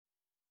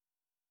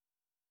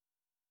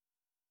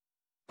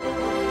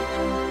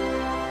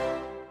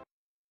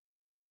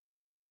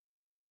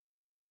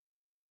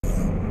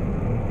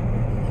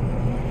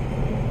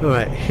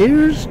Alright,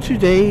 here's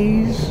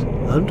today's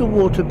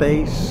underwater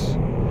base.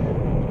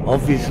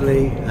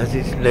 Obviously, as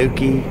it's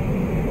Loki,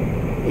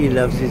 he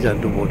loves his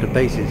underwater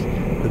bases.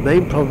 The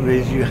main problem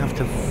is you have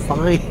to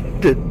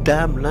find the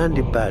damn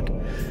landing pad,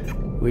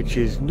 which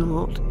is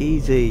not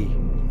easy.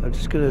 I'm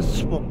just going to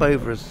swap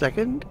over a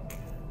second.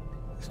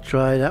 Let's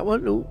try that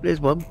one. Oh, there's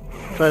one.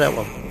 Try that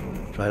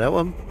one. Try that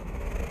one.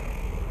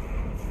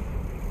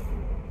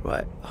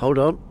 Right, hold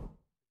on.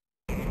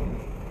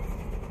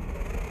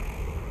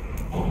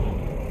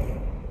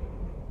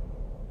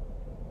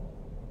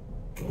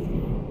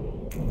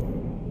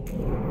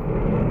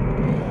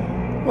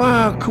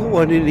 Wow, caught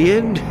one in the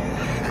end.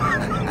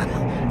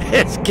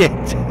 Let's get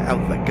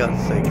out, for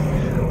God's sake.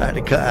 I had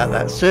to cut out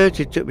that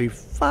search. It took me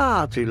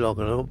far too long,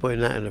 and I'm not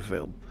putting that in the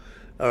film.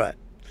 Alright,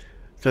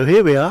 so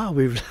here we are.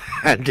 We've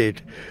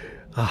landed.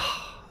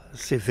 Oh,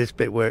 let's see if this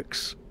bit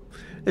works.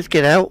 Let's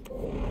get out.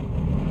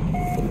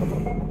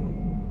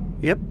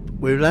 Yep,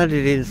 we've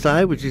landed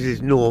inside, which is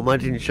his norm. I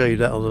didn't show you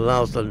that on the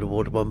last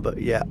underwater one, but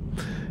yeah,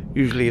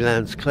 usually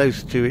lands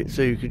close to it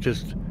so you could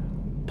just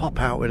pop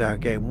out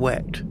without getting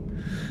wet.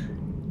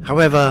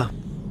 However,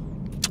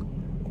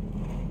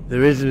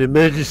 there is an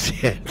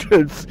emergency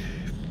entrance,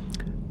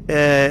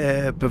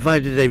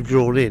 provided they've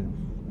drawn in,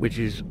 which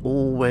is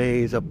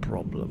always a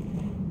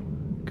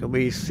problem. Can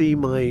we see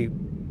my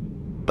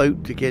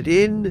boat to get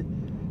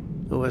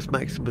in? Oh, that's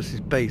Maximus's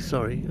base,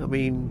 sorry. I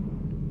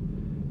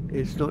mean,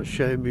 it's not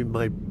showing me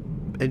my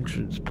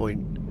entrance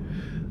point.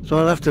 So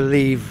I'll have to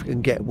leave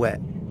and get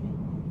wet.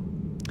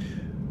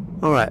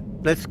 Alright,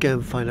 let's go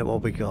and find out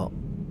what we got.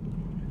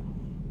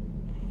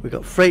 We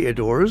got freighter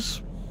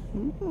doors,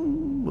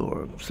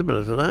 or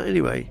similar to that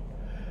anyway.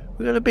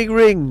 We got a big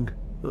ring.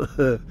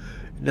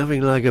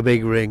 Nothing like a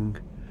big ring.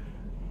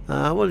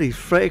 What are these,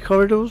 freighter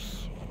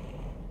corridors?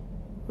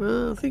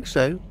 I think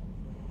so.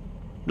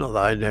 Not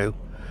that I know.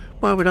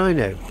 Why would I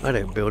know? I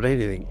don't build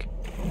anything.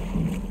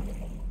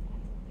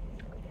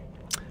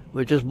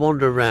 We'll just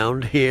wander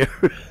around here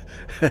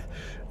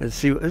and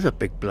see what... There's a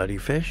big bloody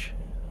fish.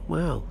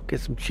 Wow, get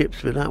some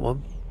chips with that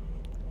one.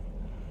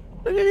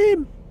 Look at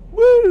him!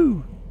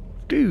 Woo!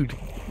 Dude.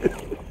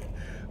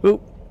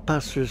 Oh,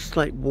 passed through a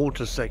slight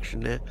water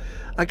section there.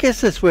 I guess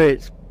that's where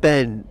it's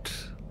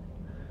bent.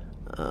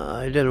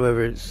 I don't know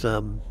whether it's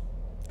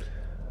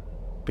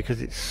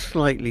because it's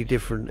slightly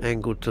different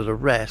angle to the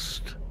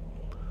rest.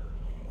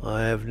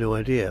 I have no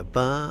idea,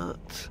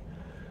 but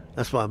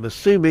that's what I'm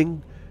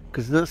assuming,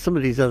 because some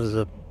of these others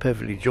are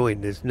perfectly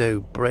joined. There's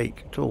no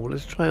break at all.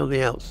 Let's try on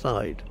the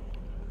outside.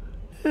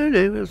 Oh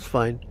no, that's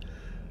fine.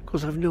 Of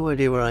course, I have no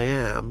idea where I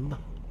am.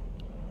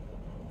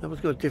 That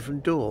one's got a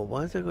different door.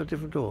 Why has that got a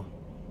different door?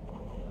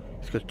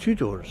 It's got two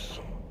doors.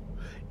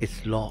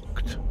 It's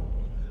locked.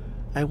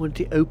 I want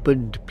it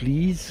opened,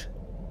 please.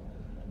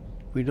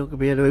 We're not going to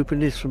be able to open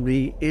this from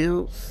the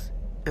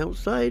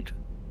outside?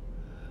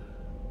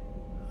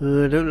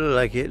 Don't look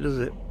like it, does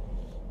it?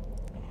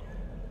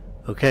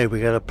 Okay,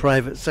 we got a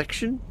private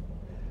section.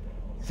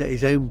 Is that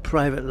his own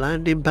private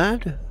landing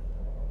pad?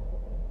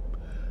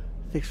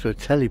 Next to a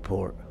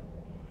teleport.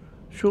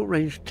 Short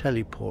range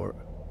teleport.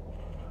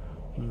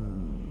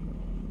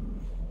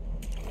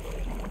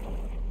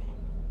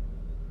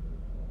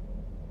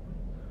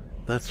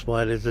 That's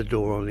why there's a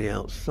door on the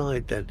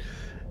outside then.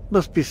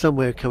 Must be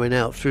somewhere coming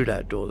out through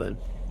that door then.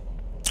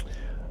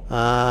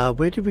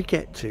 Where did we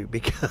get to?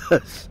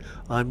 Because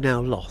I'm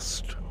now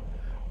lost.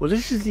 Well,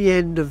 this is the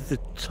end of the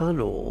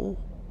tunnel,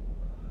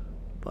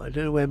 but I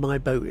don't know where my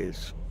boat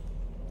is.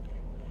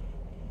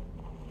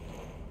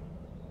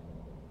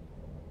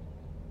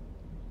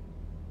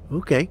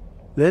 Okay,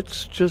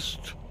 let's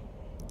just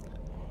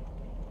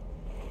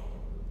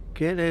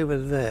get over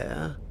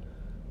there.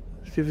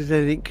 See if there's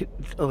anything.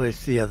 Oh,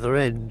 it's the other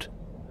end.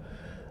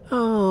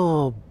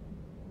 Oh,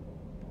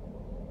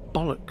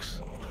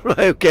 bollocks. Right,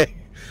 okay.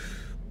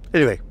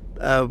 Anyway,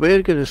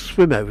 we're going to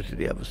swim over to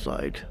the other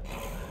side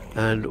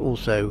and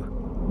also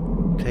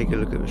take a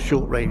look at the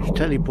short range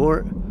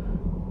teleport,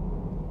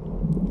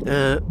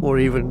 or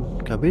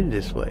even come in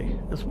this way.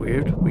 That's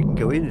weird. We can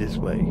go in this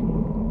way.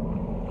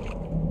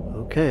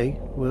 Okay,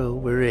 well,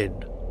 we're in.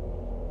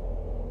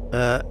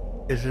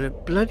 Is there a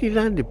bloody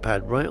landing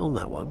pad right on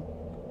that one?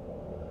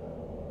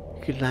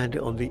 You could land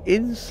it on the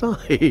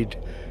inside.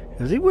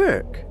 Does it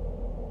work?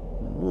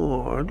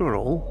 Oh, I don't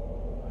know.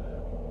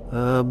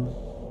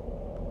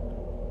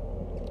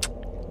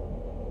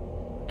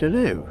 Don't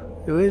know.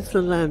 Where's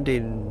the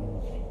landing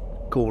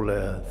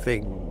caller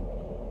thing?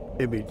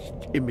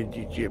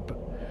 Image chip.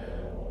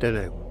 Don't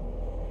know.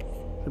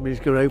 Somebody's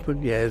going to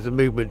open. Yeah, there's a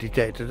movement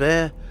detector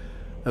there.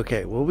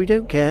 Okay, well, we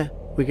don't care.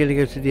 We're going to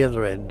go to the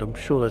other end. I'm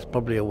sure there's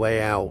probably a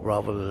way out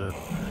rather than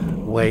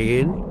a way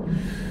in.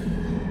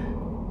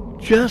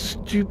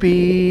 Just to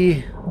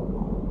be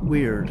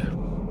weird.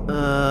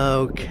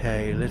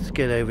 Okay, let's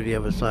get over the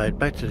other side.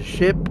 Back to the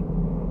ship.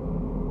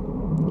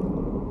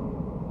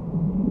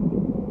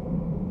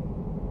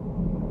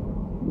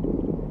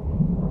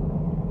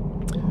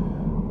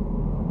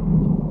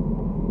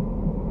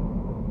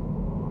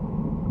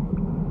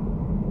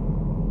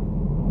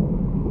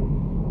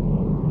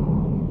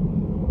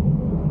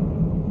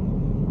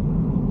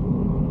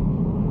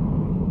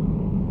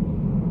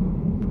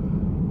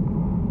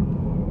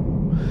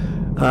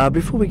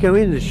 Before we go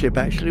in the ship,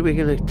 actually, we're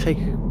going to take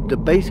the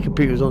base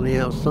computers on the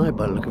outside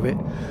by the look of it.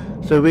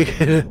 So we're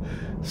going to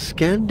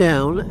scan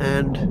down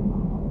and...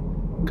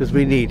 because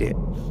we need it.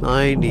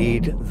 I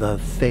need the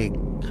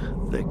thing.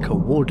 The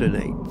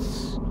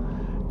coordinates.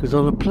 Because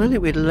on a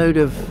planet with a load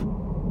of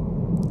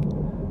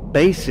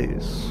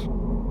bases,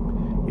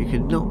 you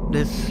cannot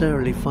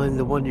necessarily find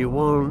the one you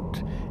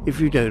want if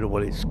you don't know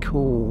what it's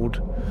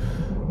called.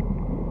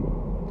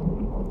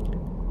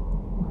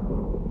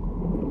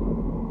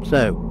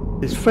 So,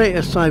 it's Freighter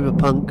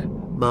Cyberpunk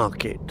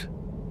Market,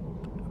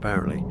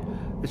 apparently.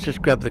 Let's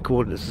just grab the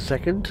coordinates a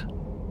second.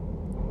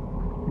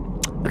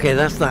 Okay,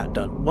 that's that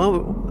done.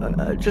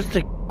 Well, just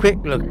a quick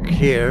look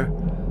here.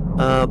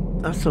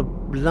 That's a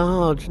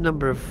large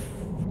number of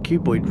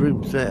cuboid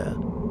rooms there.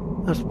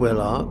 That's well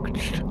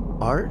arched.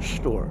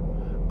 Arched or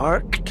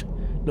arced?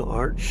 Not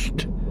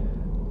arched.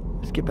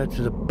 Let's get back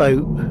to the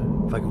boat,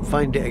 if I can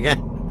find it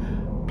again.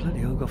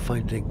 Bloody hell, I've got to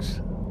find things.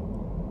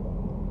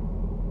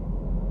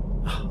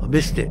 Oh, I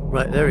missed it.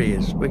 Right, there he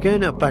is. We're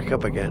going up, back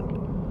up again.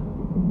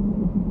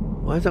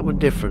 Why is that one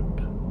different?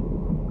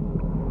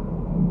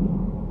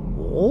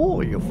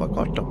 Oh, you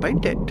forgot to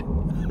paint it.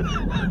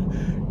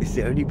 It's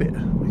the only bit.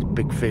 These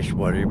big fish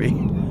worry me.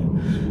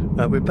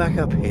 Right, we're back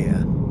up here.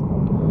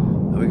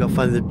 And we've got to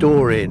find the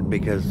door in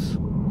because,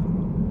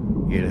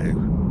 you know,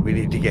 we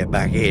need to get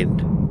back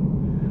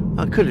in.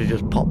 I could have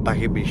just popped back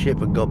in my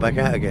ship and got back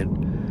out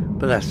again,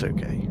 but that's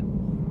okay.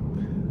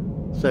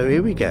 So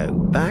here we go,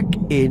 back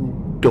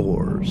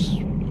indoors.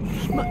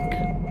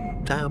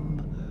 Smack. Damn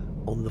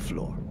on the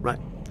floor. Right.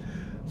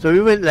 So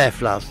we went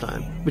left last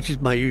time, which is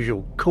my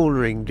usual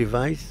cornering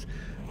device.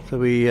 So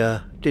we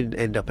didn't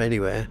end up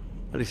anywhere.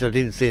 At least I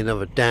didn't see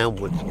another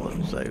downwards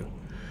one. So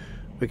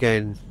we're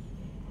going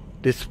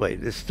this way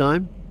this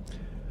time.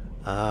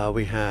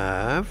 We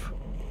have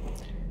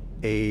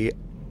a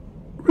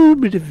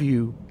room with a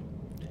view.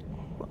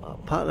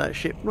 Part of that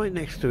ship right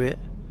next to it,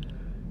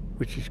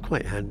 which is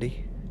quite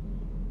handy.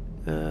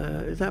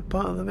 Is that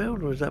part of the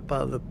build or is that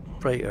part of the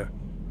freighter?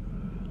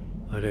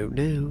 I don't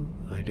know.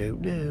 I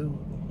don't know.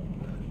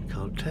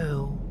 Can't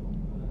tell.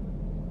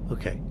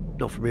 Okay,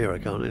 not from here I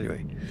can't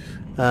anyway.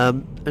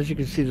 As you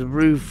can see, the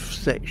roof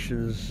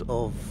sections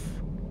of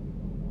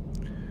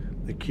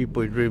the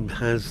cuboid room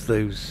has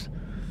those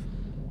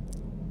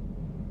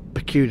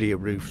peculiar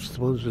roofs,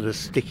 the ones with the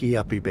sticky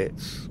uppy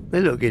bits.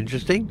 They look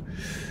interesting.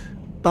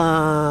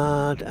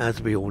 But,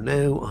 as we all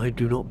know, I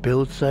do not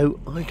build, so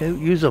I don't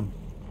use them.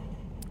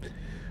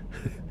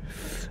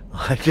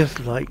 I just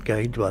like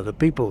going to other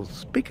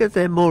people's, because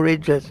they're more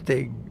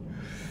interesting.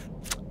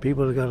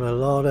 People have got a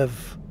lot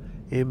of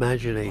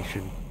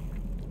imagination.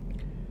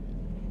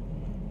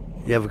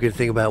 The other good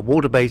thing about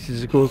water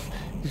bases, of course,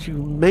 is you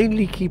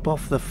mainly keep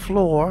off the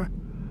floor,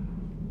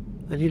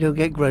 and you don't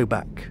get grow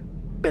back.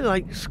 A bit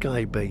like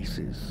sky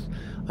bases.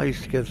 I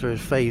used to go through a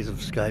phase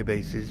of sky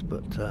bases,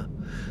 but...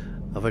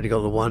 I've only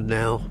got the one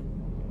now.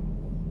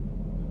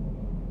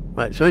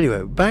 Right, so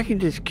anyway, back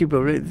into this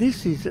cuboid.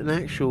 This is an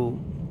actual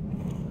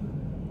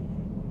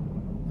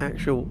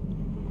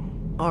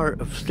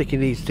art of sticking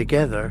these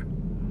together.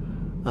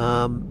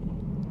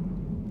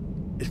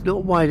 It's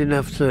not wide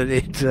enough so that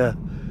it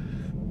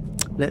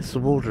lets the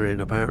water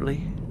in,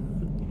 apparently.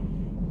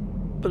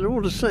 But they're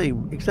all the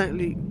same.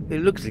 Exactly.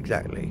 It looks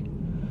exactly.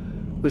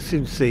 We'll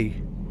soon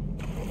see.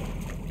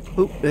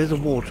 Oh, there's a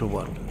water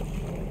one.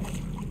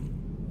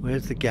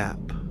 Where's the gap?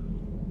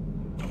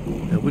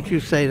 Now, would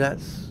you say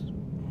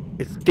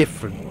it's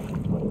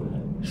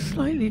different?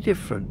 Slightly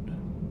different.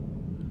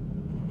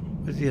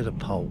 Where's the other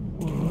pole?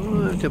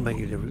 Oh, it don't make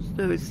a difference.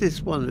 No, it's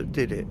this one that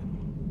did it.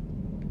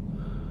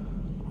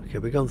 Okay,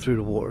 we've gone through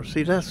the water.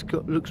 See,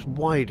 looks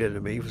wider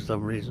to me for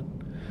some reason.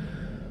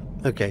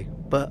 Okay,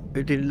 but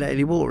it didn't let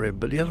any water in,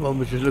 but the other one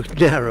was just looks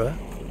narrower.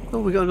 Oh,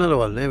 we got another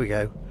one. There we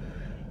go.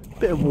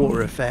 Bit of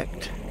water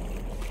effect.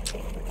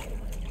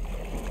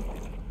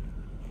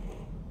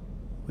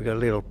 We got a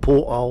little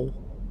porthole.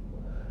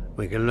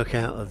 We can look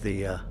out of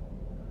the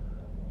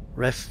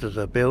rest of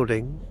the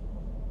building.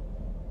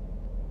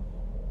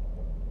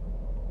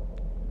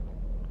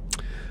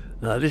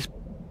 Now this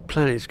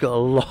planet's got a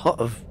lot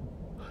of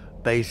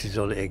bases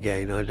on it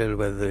again. I don't know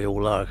whether they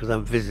all are because I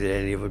haven't visited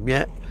any of them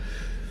yet.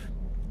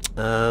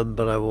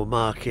 But I will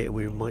mark it.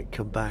 We might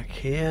come back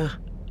here.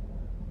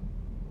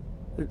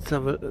 Let's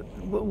have a...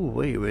 Whoa,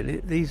 wait a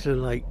minute. These are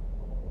like...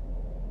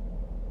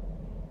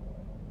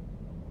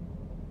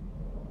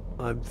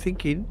 I'm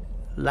thinking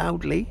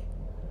loudly.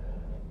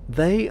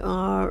 They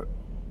are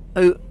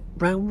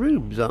round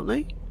rooms, aren't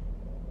they?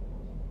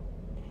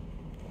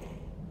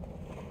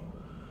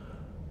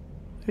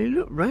 They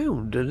look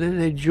round and then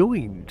they're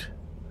joined.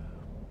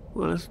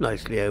 Well, that's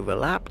nicely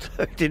overlapped.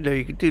 I didn't know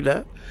you could do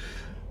that.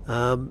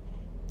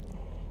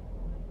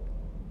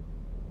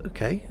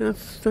 Okay,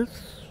 that's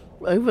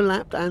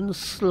overlapped and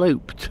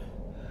sloped.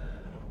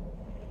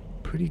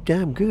 Pretty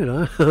damn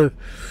good, huh?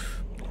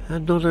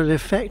 And not an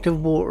effect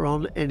of water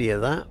on any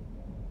of that.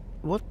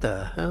 What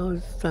the hell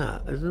is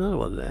that? There's another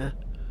one there.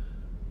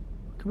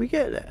 Can we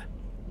get there?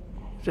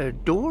 Is there a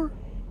door?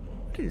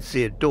 I didn't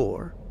see a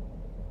door.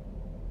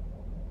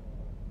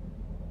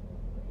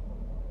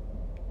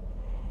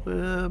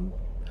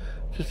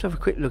 Just have a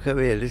quick look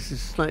over here. This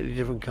is a slightly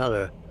different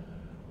colour.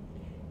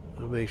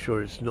 I'll make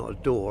sure it's not a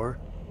door.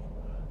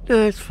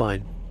 No, it's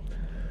fine.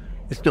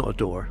 It's not a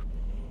door.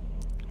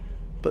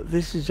 But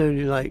this is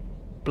only like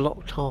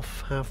blocked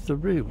off half the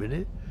room,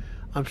 isn't it?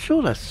 I'm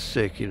sure that's a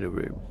circular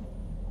room.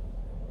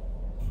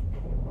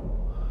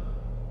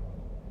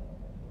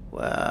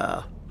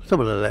 Well,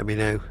 someone will let me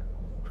know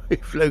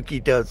if Loki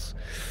does.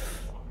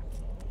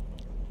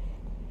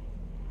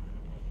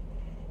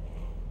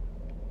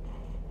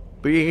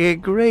 But you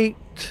get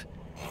great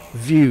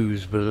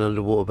views with an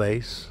underwater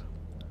base.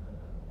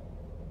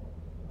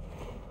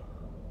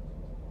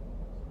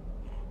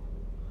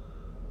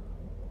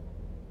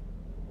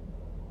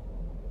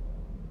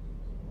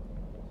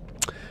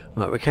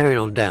 Right, we're carrying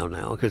on down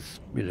now because,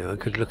 you know, I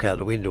could look out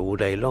the window all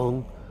day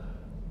long,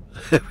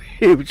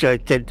 which I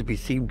tend to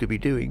seem to be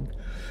doing.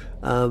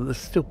 There's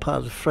still part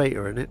of the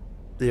freighter in it,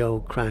 the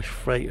old crash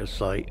freighter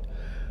site.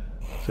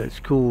 So it's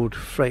called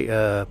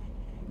Freighter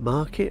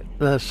Market,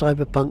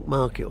 Cyberpunk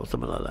Market or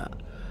something like that.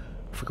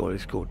 I forgot what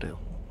it's called now.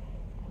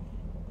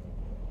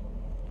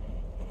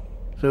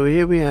 So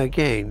here we are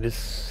again, this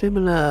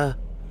similar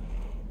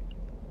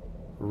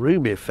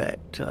room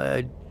effect.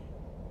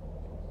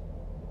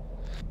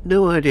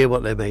 No idea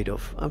what they're made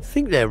of. I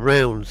think they're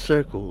round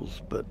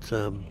circles, but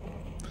I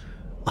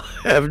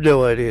have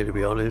no idea, to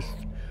be honest.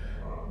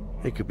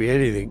 They could be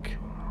anything.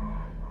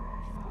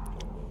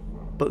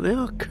 But they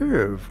are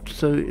curved,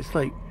 so it's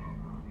like,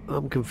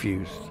 I'm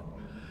confused.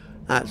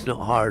 That's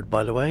not hard,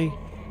 by the way.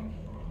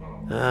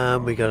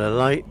 We got a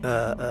light,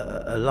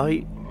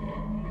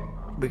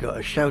 we got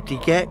a shouty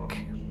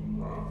geck.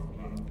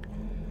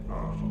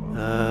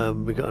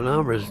 We got an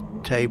armorer's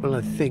table,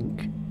 I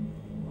think.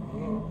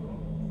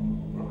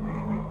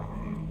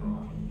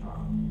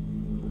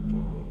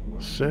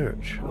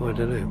 Search. Oh, I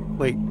don't know.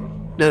 Wait,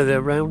 no,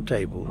 they're round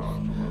tables.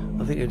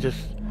 I think they're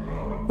just.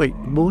 Wait,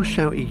 more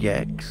shouty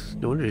gecks.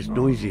 No wonder it's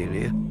noisy in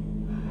here.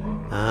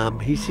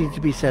 He seems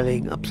to be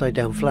selling upside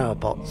down flower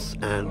pots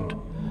and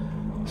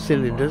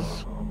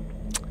cylinders.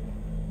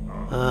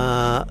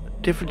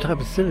 Different type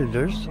of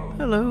cylinders.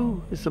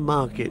 Hello, it's a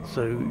market,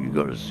 so you've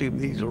got to assume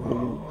these are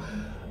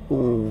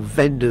all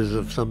vendors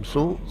of some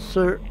sort.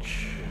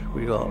 Search.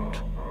 We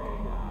got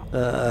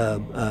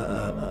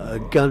a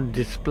gun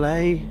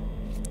display.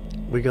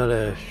 We got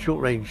a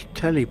short-range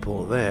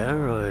teleport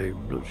there.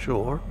 I'm not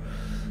sure.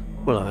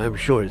 Well, I am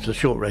sure it's a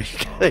short-range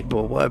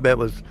teleport. What I meant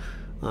was,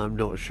 I'm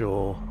not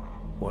sure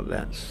what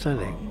that's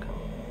selling.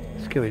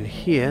 Let's go in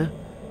here,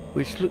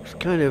 which looks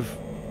kind of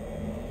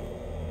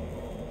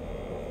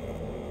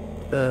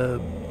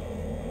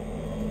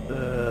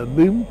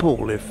moon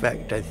pool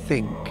effect, I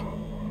think.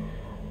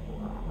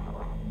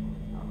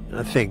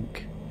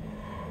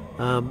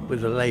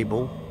 With a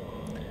label.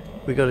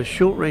 We got a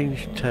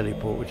short-range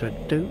teleport, which I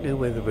don't know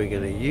whether we're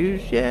going to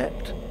use yet.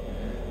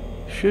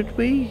 Should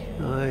we?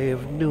 I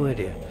have no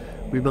idea.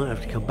 We might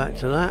have to come back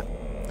to that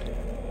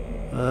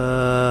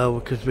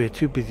because we're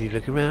too busy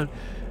looking around.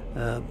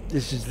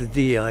 This is the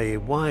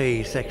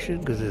DIY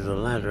section because there's a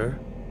ladder.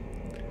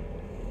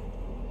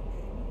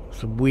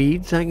 Some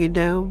weeds hanging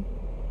down.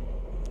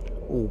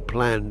 All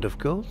planned, of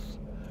course.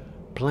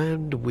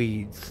 Planned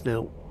weeds.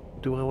 Now,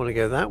 do I want to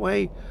go that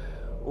way?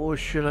 Or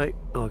should I?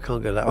 Oh, I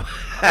can't go that way.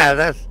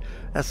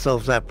 That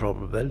solves that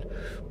problem then.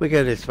 We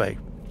go this way.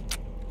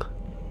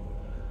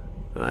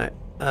 Right.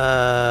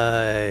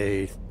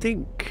 I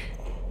think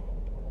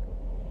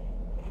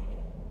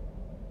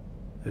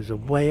there's a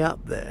way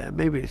up there.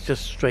 Maybe it's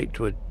just straight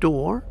to a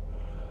door.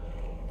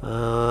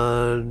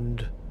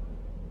 And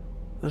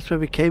that's where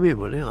we came in,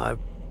 wasn't it?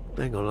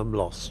 Hang on, I'm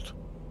lost.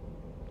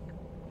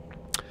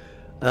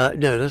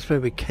 No, that's where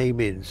we came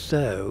in.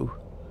 So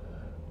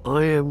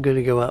I am going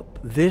to go up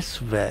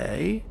this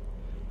way.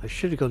 I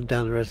should have gone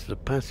down the rest of the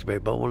passageway,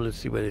 but I wanted to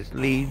see where this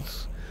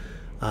leads.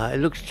 It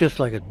looks just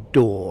like a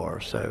door,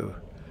 so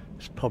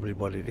it's probably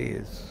what it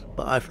is.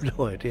 But I have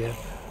no idea.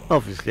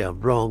 Obviously, I'm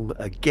wrong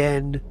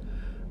again.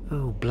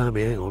 Oh,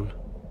 blimey, hang on.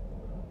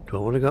 Do I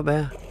want to go up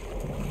there?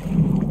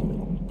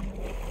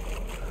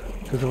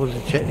 Because I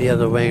wanted to check the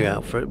other way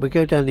out for it. We'll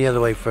go down the other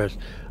way first.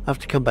 I have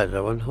to come back to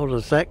that one. Hold on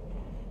a sec.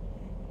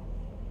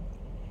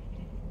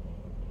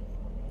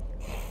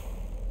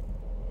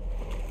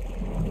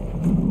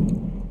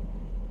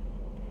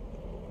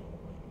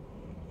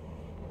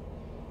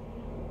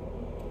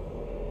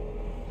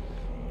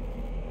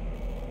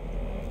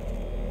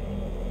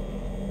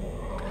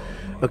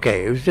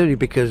 Okay, it was only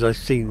because I've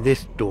seen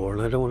this door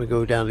and I don't want to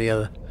go down the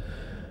other,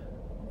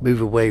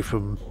 move away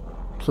from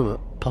something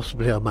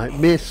possibly I might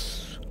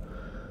miss.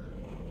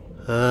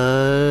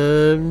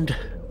 And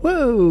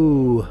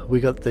whoa,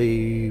 we got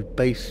the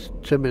base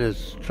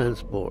terminus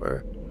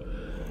transporter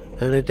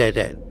and a dead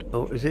end.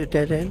 Oh, is it a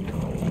dead end?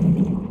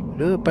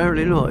 No,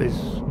 apparently not. It's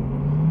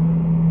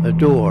a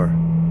door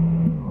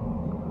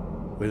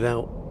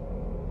without.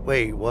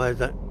 Wait, why is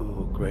that?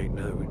 Oh, great!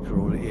 Now we've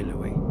drawn it in, are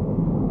we?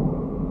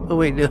 Oh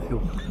wait, no.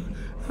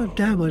 Oh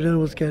damn, I don't know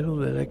what's going on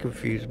there. That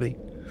confused me.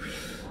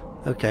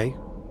 Okay.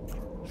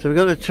 So we've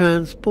got a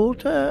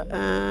transporter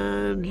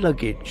and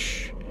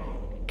luggage.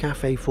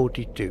 Cafe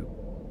 42.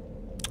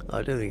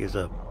 I don't think it's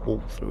a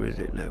walkthrough, is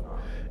it? No.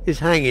 It's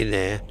hanging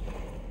there.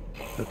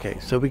 Okay,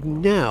 so we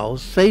can now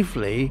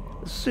safely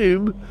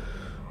assume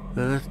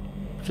that's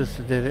just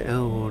a dead end.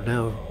 Oh,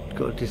 now I've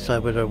got to decide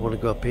whether I want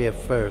to go up here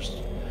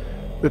first.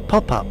 We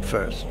pop up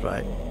first,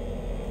 right?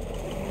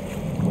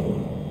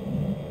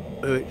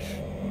 Which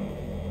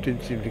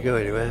didn't seem to go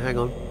anywhere. Hang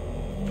on.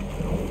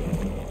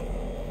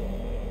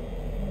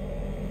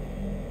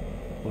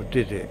 Or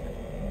did it?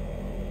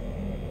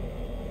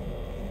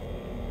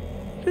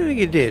 I don't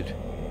think it did.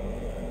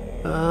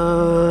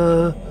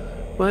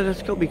 Right,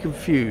 that's got me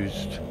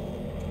confused.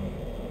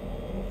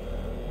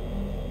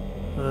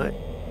 I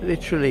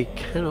literally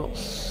cannot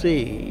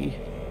see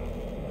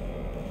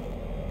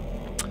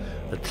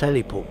a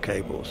teleport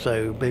cable,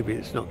 so maybe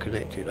it's not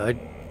connected.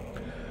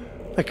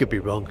 I could be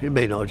wrong. It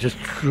may not have just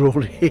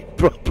drawn it in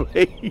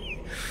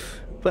properly.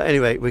 But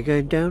anyway, we're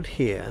going down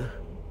here,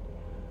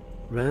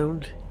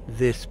 round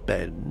this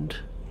bend,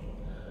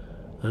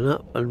 and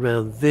up and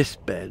round this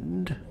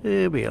bend.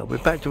 There we are. We're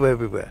back to where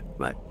we were.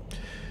 Right.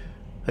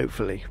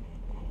 Hopefully.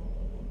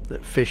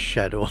 That fish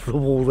shadow on the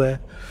wall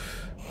there.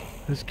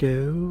 Let's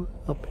go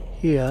up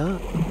here.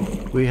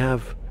 We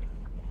have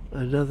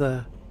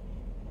another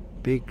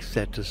big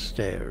set of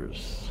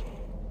stairs.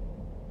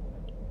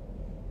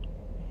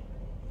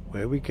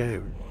 Where are we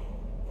going?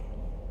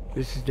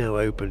 This is now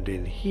opened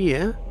in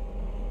here.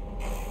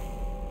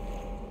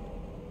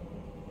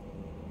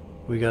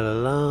 We got a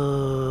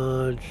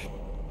large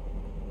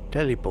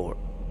teleport.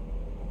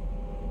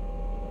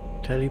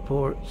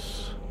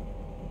 Teleports.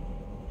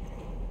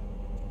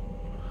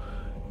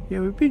 Yeah,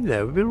 we've been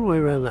there. We've been all the way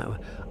around that way.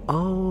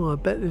 Oh, I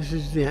bet this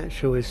is the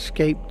actual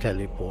escape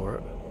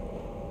teleport.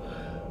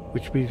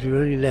 Which means we're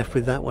only left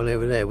with that one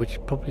over there, which is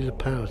probably the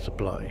power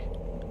supply.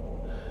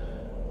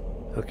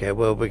 Okay,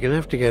 well, we're going to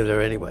have to go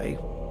there anyway.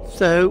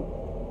 So,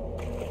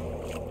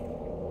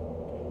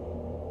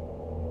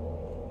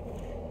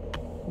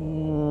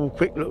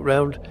 quick look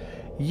round.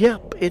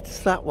 Yep, it's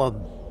that one.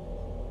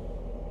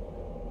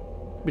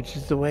 Which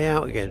is the way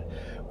out again.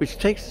 Which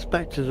takes us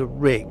back to the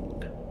ring.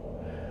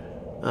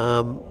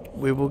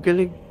 We were going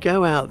to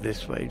go out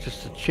this way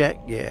just to check.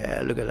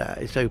 Yeah, look at that.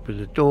 It's opened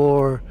the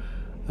door.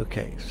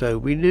 Okay, so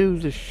we knew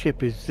the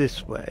ship is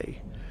this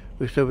way.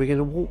 So we're going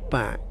to walk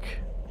back.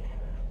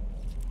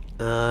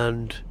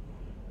 And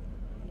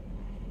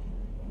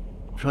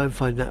try and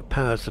find that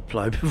power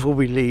supply before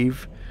we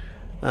leave.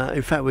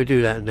 In fact, we'll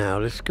do that now.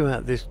 Let's go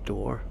out this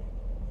door.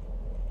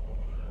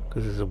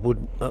 Because there's a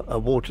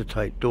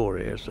watertight door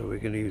here, so we're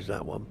going to use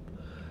that one.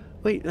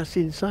 Wait, that's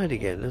inside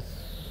again. That's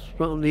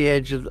right on the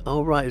edge of...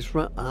 Oh, right, it's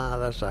right... Ah,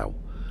 that's how.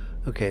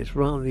 Okay, it's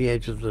right on the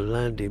edge of the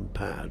landing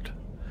pad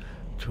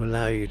to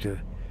allow you to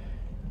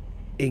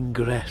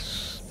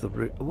ingress the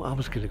room. Oh, I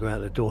was going to go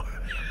out the door.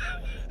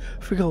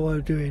 Forgot what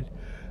I'm doing.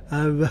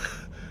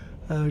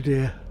 Oh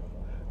dear.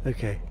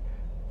 Okay.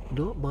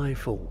 Not my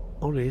fault.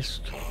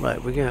 Honest.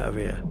 Right, we get out of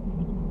here.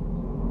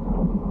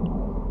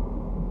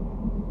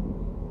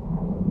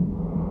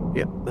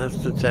 Yep, that's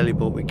the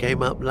teleport. We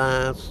came up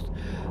last.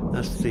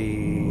 That's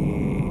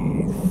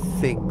the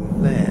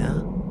thing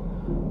there.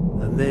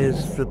 And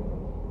there's the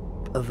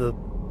other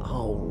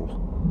whole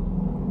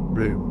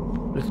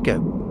room. Let's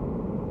go.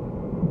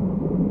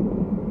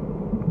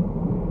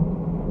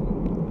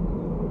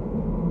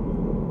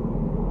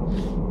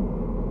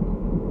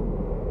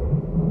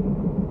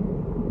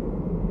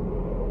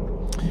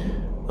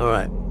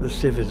 Alright, let's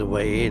see if there's a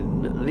way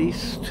in at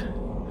least.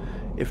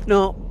 If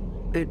not,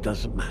 it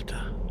doesn't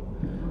matter.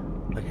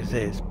 Like I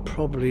say, it's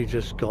probably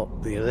just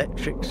got the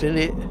electrics in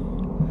it.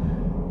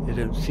 There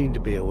don't seem to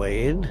be a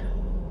way in.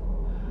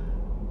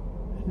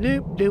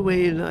 Nope, no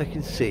way in that I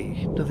can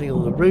see. Nothing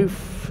on the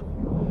roof.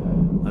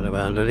 What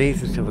about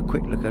underneath? Let's have a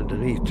quick look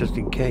underneath just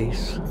in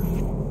case.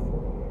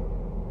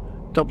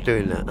 Stop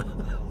doing that.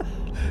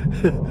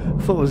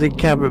 I thought I was in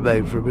camera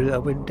mode for a minute. I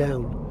went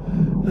down.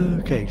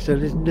 Okay, so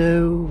there's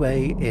no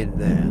way in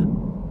there.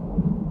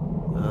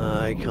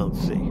 I can't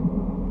see.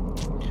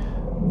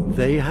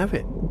 There you have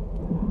it.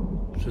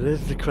 So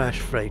there's the crash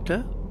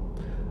freighter.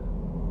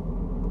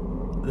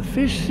 The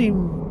fish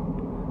seem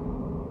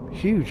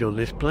huge on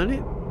this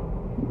planet.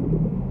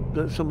 Is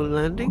that someone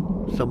landing?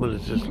 Someone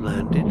has just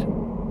landed.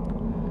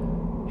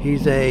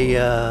 He's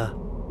a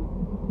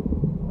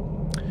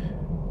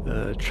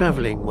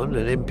travelling one,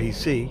 an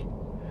NPC.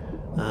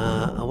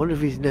 I wonder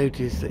if he's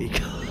noticed that he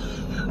can't.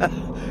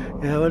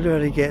 Yeah, I wonder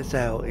how he gets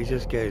out. He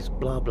just goes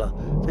blah blah.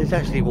 So he's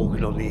actually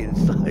walking on the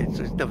inside, so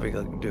there's nothing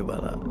I can do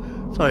about that.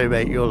 Sorry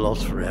mate, you're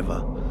lost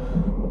forever.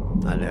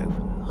 I know.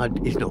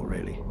 He's not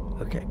really.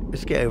 Okay,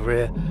 let's get over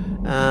here.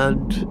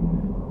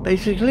 And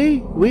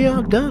basically, we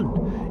are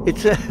done.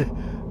 It's a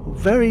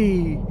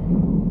very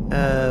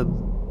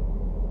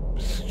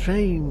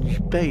strange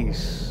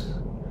base.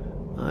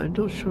 I'm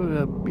not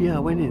sure. Yeah, I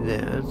went in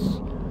there.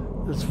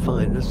 That's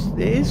fine. It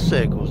is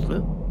circles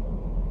though.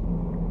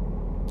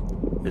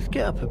 Let's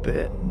get up a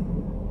bit,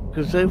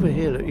 because over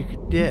here, look, you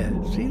can, yeah,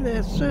 see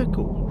there's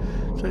circles.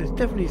 So it's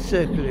definitely a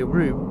circular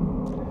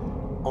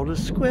room on a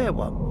square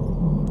one.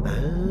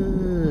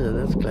 Ah,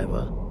 that's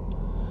clever.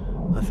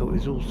 I thought it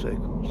was all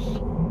circles.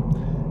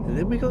 And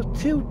then we got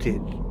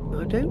tilted.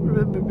 I don't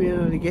remember being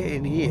able to get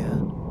in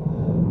here.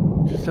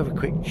 Just have a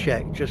quick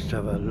check, just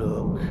have a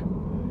look.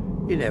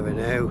 You never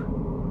know.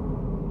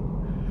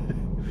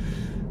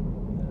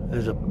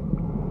 There's a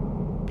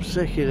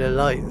circular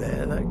light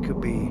there, that could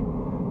be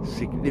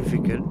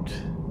significant.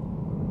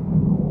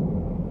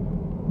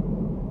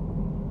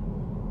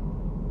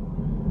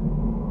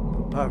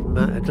 Apart from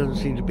that, there doesn't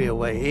seem to be a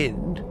way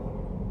in.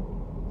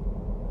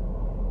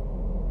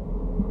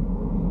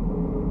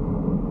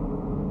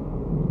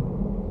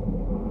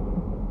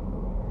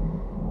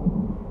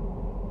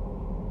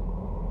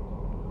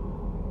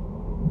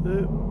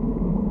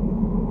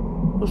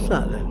 What's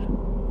that then?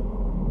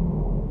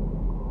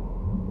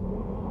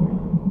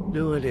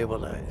 No idea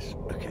what that is.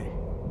 Okay.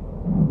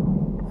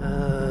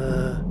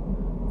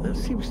 That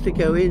seems to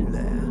go in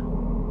there,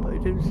 but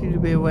it didn't seem to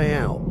be a way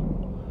out.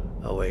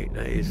 Oh wait,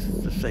 that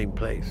is the same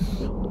place.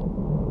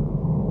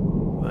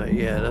 Right,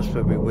 yeah, that's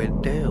where we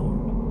went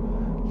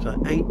down. So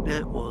it ain't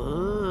that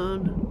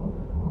one.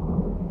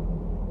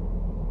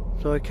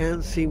 So I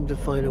can't seem to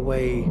find a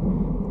way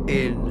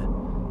in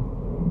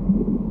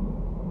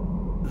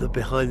the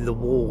behind the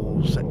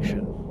wall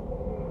section.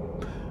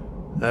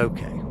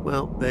 Okay,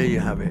 well, there you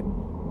have it.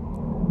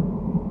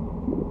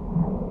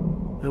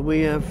 And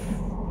we have...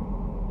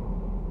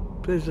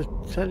 There's a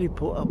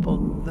teleport up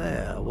on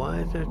there. Why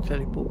is there a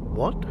teleport?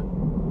 What?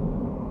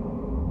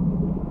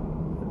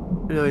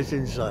 No, it's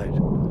inside.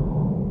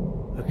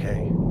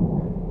 Okay.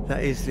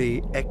 That is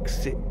the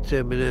exit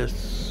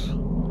terminus.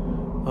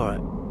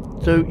 Alright.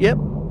 So, yep,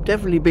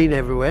 definitely been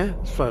everywhere,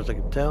 as far as I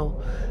can tell.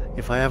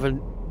 If I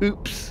haven't,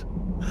 oops.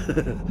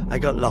 I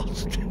got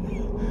lost.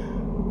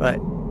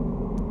 Right.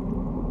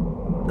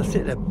 That's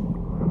it then.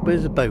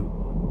 Where's the boat?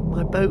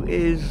 My boat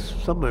is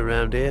somewhere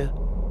around here.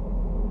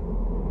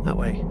 That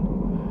way.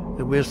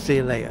 And we'll see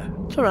you later.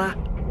 Ta-ra!